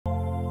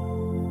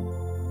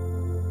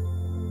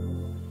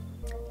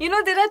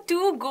There are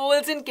two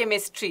goals in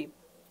chemistry.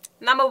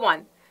 Number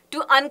one,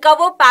 to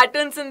uncover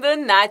patterns in the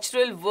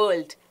natural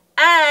world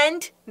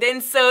and then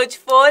search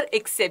for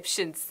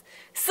exceptions.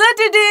 So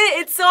today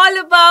it's all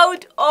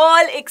about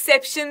all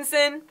exceptions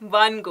in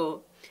one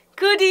go.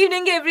 Good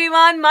evening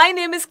everyone, my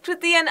name is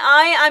Kriti and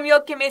I am your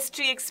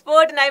chemistry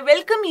expert and I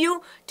welcome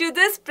you to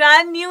this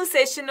brand new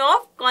session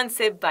of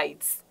Concept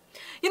Bites.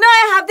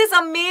 I have this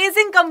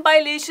amazing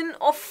compilation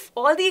of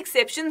all the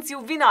exceptions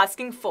you've been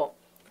asking for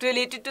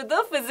related to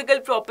the physical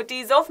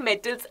properties of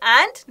metals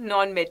and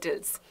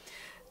non-metals.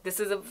 This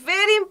is a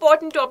very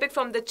important topic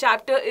from the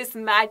chapter Is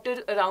Matter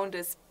Around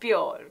Us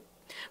Pure?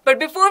 But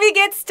before we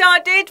get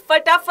started,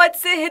 fatafat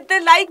se hit the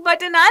like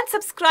button and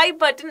subscribe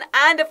button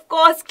and of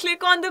course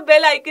click on the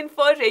bell icon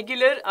for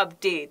regular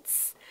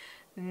updates.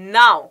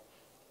 Now,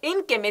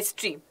 in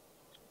chemistry,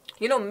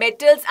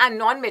 metals and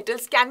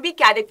non-metals can be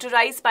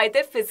characterized by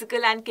their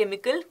physical and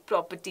chemical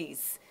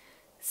properties.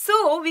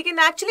 So, we can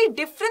actually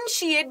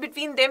differentiate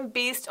between them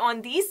based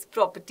on these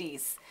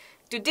properties.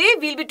 Today,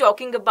 we'll be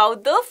talking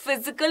about the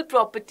physical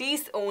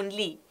properties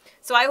only.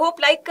 So, I hope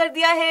like kar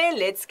diya hai.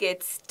 Let's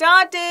get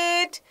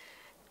started.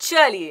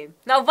 Chaliye.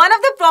 Now, one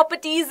of the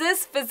properties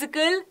is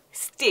physical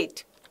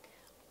state.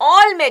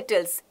 All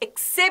metals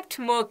except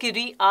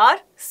mercury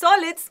are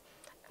solids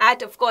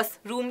at, of course,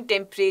 room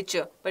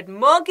temperature. But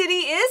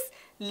mercury is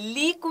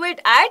liquid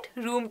at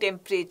room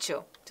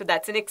temperature. So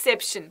that's an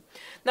exception.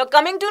 Now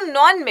coming to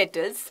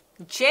non-metals,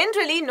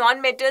 generally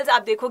non-metals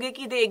आप देखोगे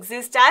कि they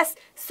exist as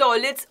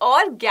solids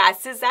or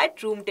gases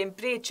at room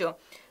temperature.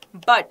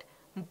 But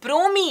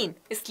bromine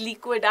is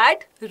liquid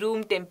at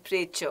room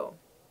temperature.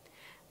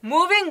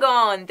 Moving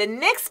on, the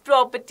next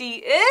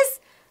property is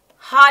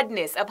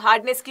hardness. अब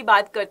hardness की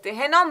बात करते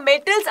हैं. Now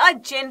metals are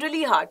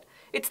generally hard.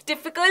 It's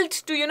difficult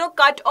to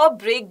cut or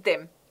break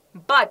them.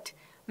 But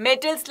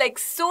metals like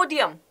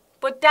sodium,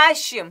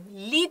 potassium,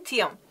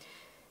 lithium,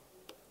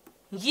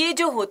 ये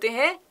जो होते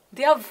हैं,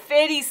 they are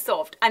very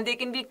soft and they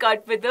can be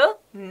cut with a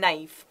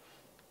knife.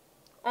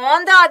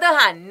 On the other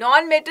hand,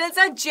 non-metals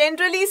are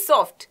generally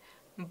soft,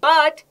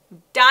 but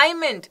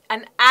diamond,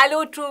 an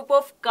allotrope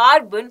of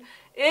carbon,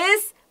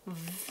 is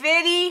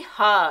very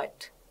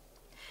hard.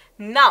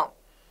 Now,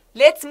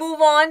 let's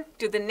move on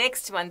to the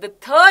next one. The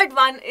third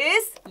one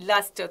is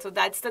luster. So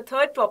that's the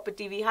third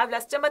property we have.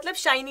 Luster matlab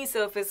shiny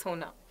surface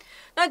hona.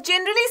 Now,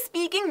 generally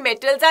speaking,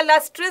 metals are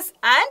lustrous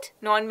and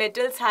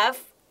non-metals are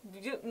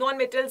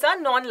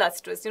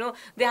non-lustrous.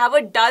 They have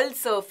a dull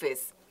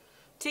surface.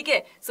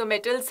 Okay? So,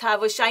 metals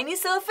have a shiny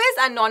surface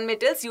and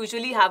non-metals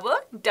usually have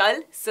a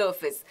dull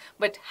surface.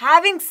 But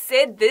having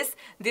said this,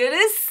 there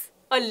is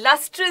a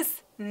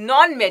lustrous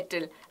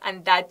non-metal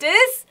and that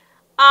is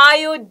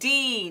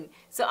iodine.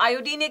 So,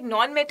 iodine एक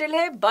non-metal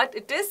है but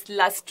it is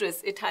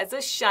lustrous. It has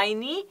a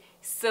shiny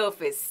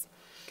surface.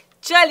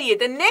 चलिए,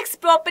 the next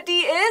property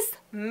is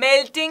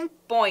melting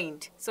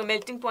point. So,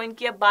 melting point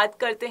की अब बात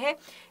करते हैं.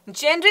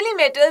 Generally,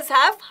 metals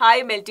have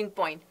high melting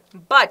point,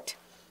 but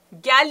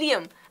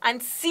gallium and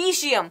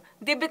cesium,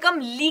 they become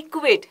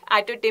liquid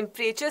at a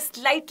temperature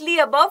slightly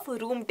above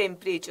room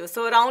temperature.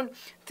 So, around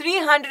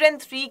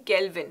 303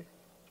 Kelvin.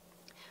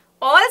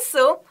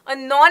 Also, a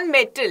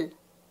non-metal,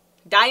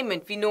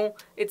 diamond, we know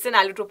it's an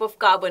allotrope of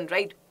carbon,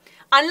 right?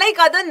 Unlike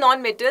other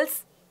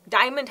non-metals,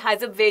 diamond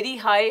has a very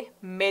high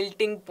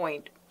melting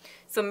point.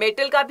 So,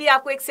 metal का भी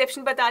आपको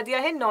exception बता दिया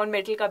है,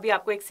 non-metal का भी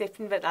आपको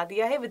exception बता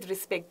दिया है with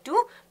respect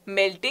to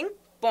melting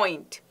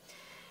point.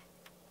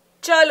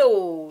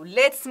 चलो,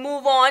 let's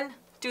move on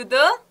to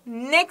the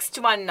next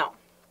one now.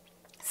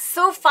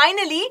 So,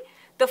 finally,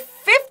 the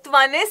fifth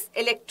one is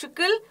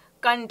electrical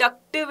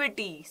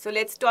conductivity. So,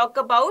 let's talk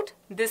about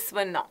this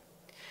one now.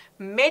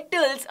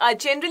 Metals are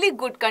generally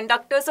good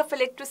conductors of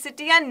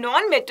electricity and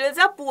non-metals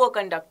are poor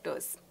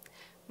conductors.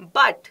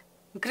 But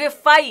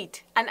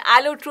graphite, an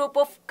allotrope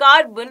of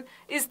carbon,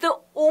 is the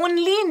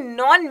only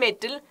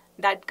non-metal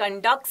that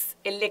conducts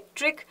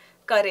electric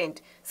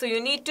current. So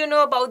you need to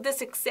know about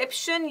this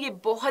exception. ये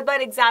बहुत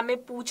बार exam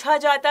में पूछा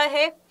जाता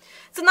है.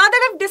 So now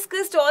that I've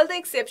discussed all the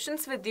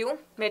exceptions with you,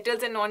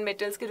 metals and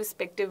non-metals के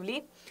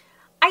respectively,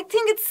 I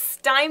think it's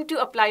time to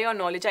apply your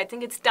knowledge. I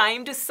think it's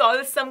time to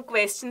solve some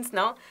questions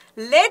now.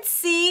 Let's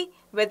see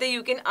whether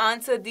you can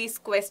answer these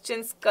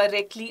questions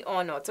correctly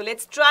or not. So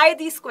let's try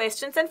these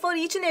questions, and for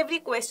each and every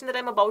question that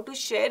I'm about to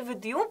share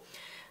with you,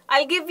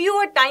 I'll give you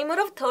a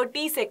timer of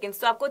 30 seconds.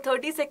 So आपको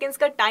 30 seconds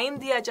का time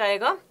दिया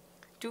जाएगा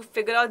to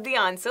figure out the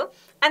answer,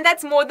 and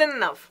that's more than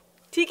enough.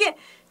 ठीक है?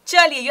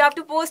 चलिए, you have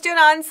to post your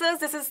answers.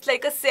 This is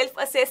like a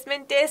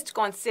self-assessment test.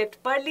 Concept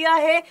पढ़ लिया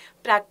है,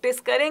 practice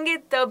करेंगे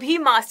तभी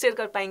master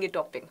कर पाएंगे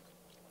topic.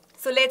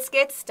 So let's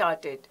get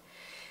started.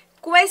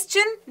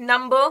 Question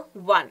number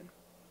 1.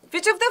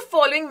 Which of the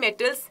following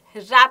metals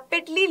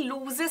rapidly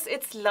loses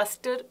its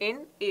luster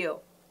in air?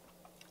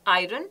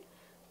 Iron,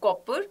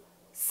 copper,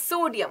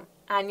 sodium.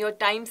 And your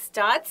time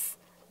starts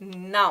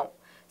now.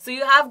 So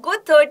you have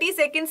got 30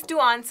 seconds to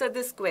answer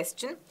this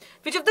question.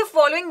 Which of the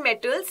following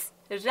metals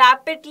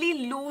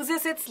rapidly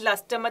loses its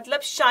luster?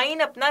 मतलब shine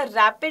अपना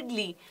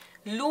rapidly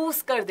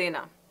lose कर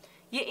देना.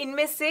 ये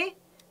इनमें से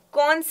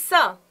कौन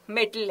सा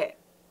metal है,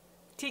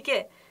 ठीक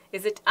है.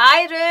 Is it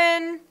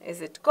iron? Is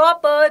it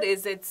copper?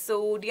 Is it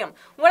sodium?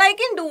 What I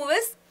can do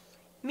is,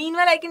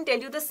 meanwhile I can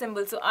tell you the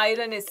symbol. So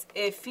iron is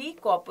Fe,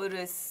 copper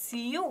is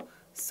Cu,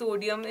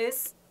 sodium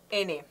is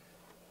Na.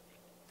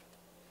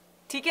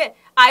 ठीक है.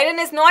 Iron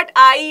is not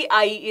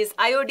I is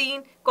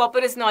iodine,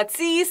 copper is not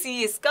C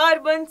is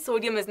carbon,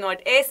 sodium is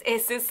not S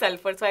is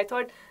sulfur. So I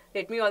thought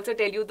let me also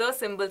tell you the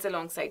symbols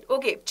alongside.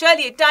 Okay,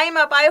 चलिए,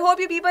 time up. I hope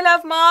you people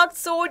have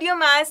marked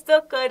sodium as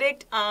the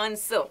correct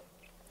answer.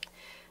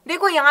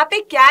 देखो यहाँ पे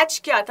catch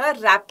क्या था,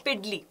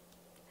 rapidly.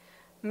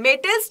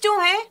 Metals जो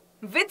हैं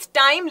with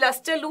time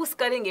lustre loose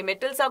करेंगे.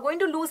 Metals are going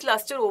to lose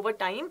lustre over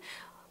time,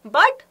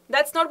 but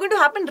that's not going to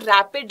happen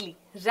rapidly.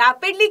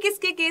 Rapidly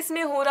किसके case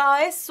में हो रहा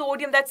है?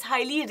 Sodium. That's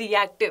highly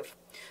reactive.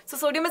 So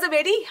sodium is a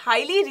very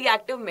highly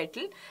reactive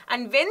metal,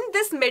 and when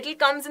this metal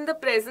comes in the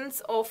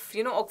presence of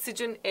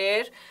oxygen,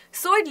 air,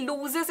 so it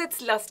loses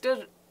its luster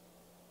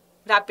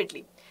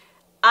rapidly.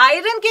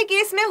 Iron के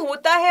case में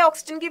होता है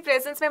oxygen की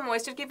presence में,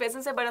 moisture की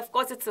presence में, but of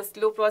course it's a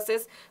slow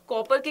process.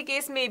 Copper के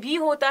case में भी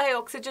होता है,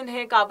 ऑक्सीजन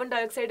है, कार्बन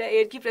डाइऑक्साइड है,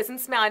 एयर की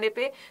प्रेजेंस में आने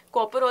पे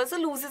copper also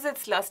loses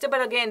it's lustre,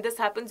 but again this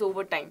happens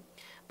over time.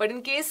 But in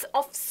case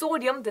of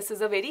sodium this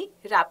is a very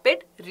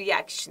rapid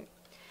reaction.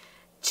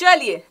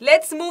 चलिए,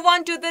 let's move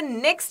on to the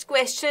next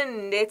question.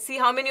 Let's see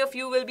how many of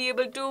you will be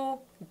able to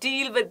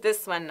deal with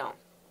this one now.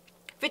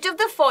 Which of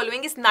the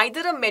following is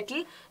neither a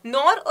metal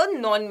nor a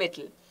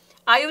non-metal?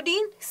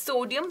 Iodine,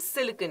 sodium,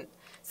 silicon.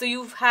 So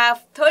you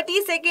have 30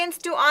 seconds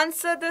to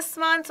answer this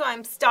one. So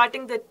I'm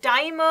starting the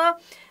timer.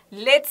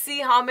 Let's see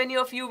how many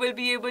of you will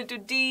be able to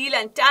deal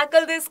and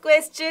tackle this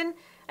question.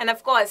 And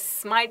of course,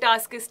 my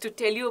task is to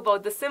tell you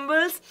about the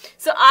symbols.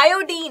 So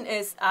iodine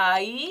is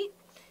I,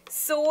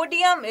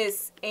 sodium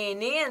is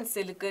Na and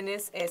silicon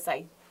is Si.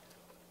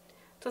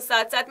 तो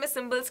साथ साथ में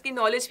symbols की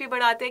knowledge भी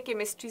बढ़ाते हैं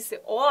chemistry से,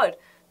 और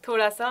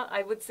थोड़ा सा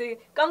आई वुड से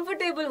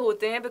कंफर्टेबल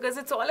होते हैं, because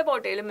it's all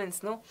about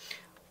elements, no.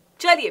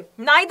 चलिए,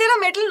 neither a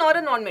metal nor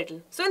a non-metal.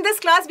 So in this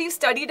class we've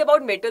studied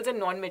about metals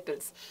and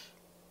non-metals.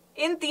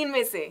 इन तीन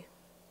में से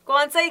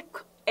कौन सा एक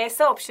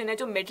ऐसा ऑप्शन है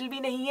जो मेटल भी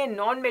नहीं है,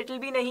 नॉन मेटल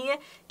भी नहीं है?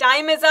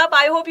 Time is up.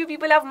 I hope you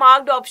people have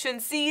marked option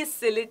C,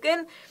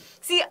 silicon.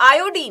 C,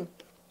 iodine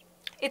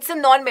it's a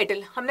non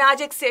metal. हमने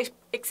आज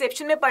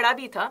एक्सेप्शन में पढ़ा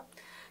भी था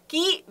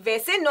कि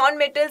वैसे नॉन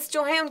मेटल्स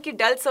जो हैं उनकी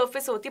डल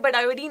सरफेस होती है, but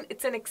iodine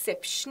it's an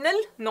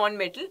exceptional non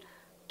metal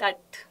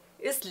that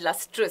is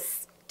lustrous.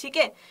 ठीक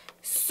है.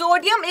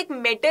 सोडियम एक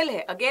मेटल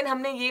है. अगेन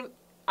हमने ये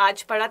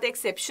आज पढ़ा था,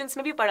 एक्सेप्शंस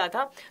में भी पढ़ा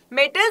था.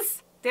 Metals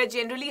they are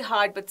generally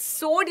hard, but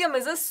sodium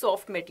is a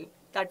soft metal.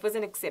 That was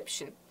an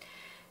exception.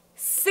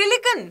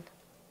 Silicon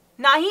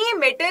ना ही ये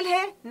मेटल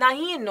है ना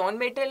ही ये नॉन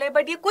मेटल है,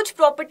 बट ये कुछ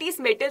प्रॉपर्टीज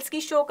मेटल्स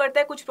की शो करता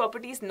है, कुछ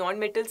प्रॉपर्टीज नॉन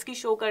मेटल्स की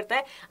शो करता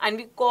है, and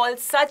we call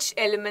such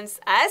elements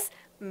as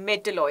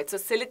metalloids. So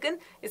silicon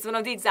is one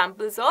of the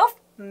examples of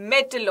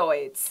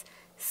metalloids.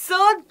 So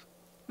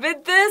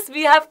with this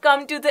we have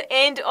come to the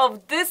end of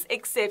this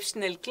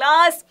exceptional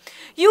class.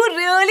 You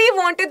really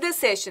wanted this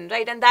session,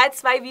 right? And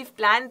that's why we've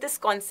planned this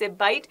concept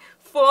bite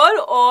for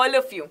all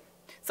of you.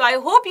 So I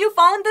hope you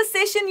found this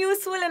session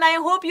useful, and I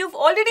hope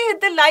you've already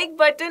hit the like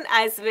button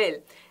as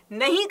well.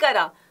 नहीं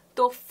करा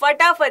तो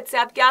फटाफट से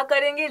आप क्या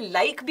करेंगे,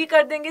 like भी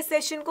कर देंगे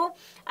सेशन को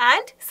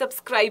एंड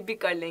सब्सक्राइब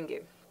भी कर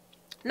लेंगे.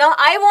 Now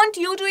I want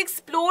you to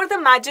explore the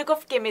magic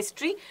of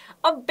chemistry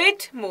a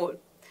bit more.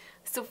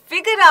 So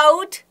figure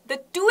out the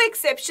 2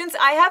 exceptions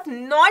I have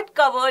not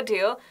covered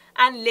here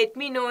and let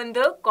me know in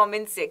the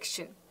comment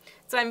section.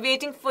 So I'm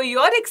waiting for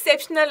your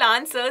exceptional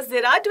answers.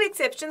 There are 2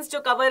 exceptions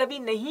जो cover अभी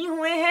नहीं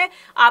हुए हैं.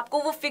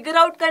 आपको वो figure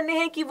out करने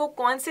हैं कि वो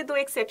कौन से 2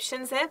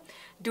 exceptions हैं,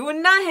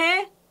 ढूंढना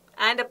है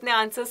and अपने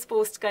answers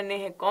post करने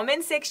हैं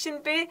comment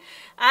section पे.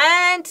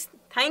 And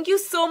thank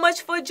you so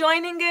much for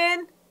joining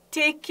in.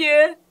 Take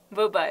care.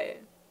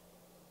 Bye-bye.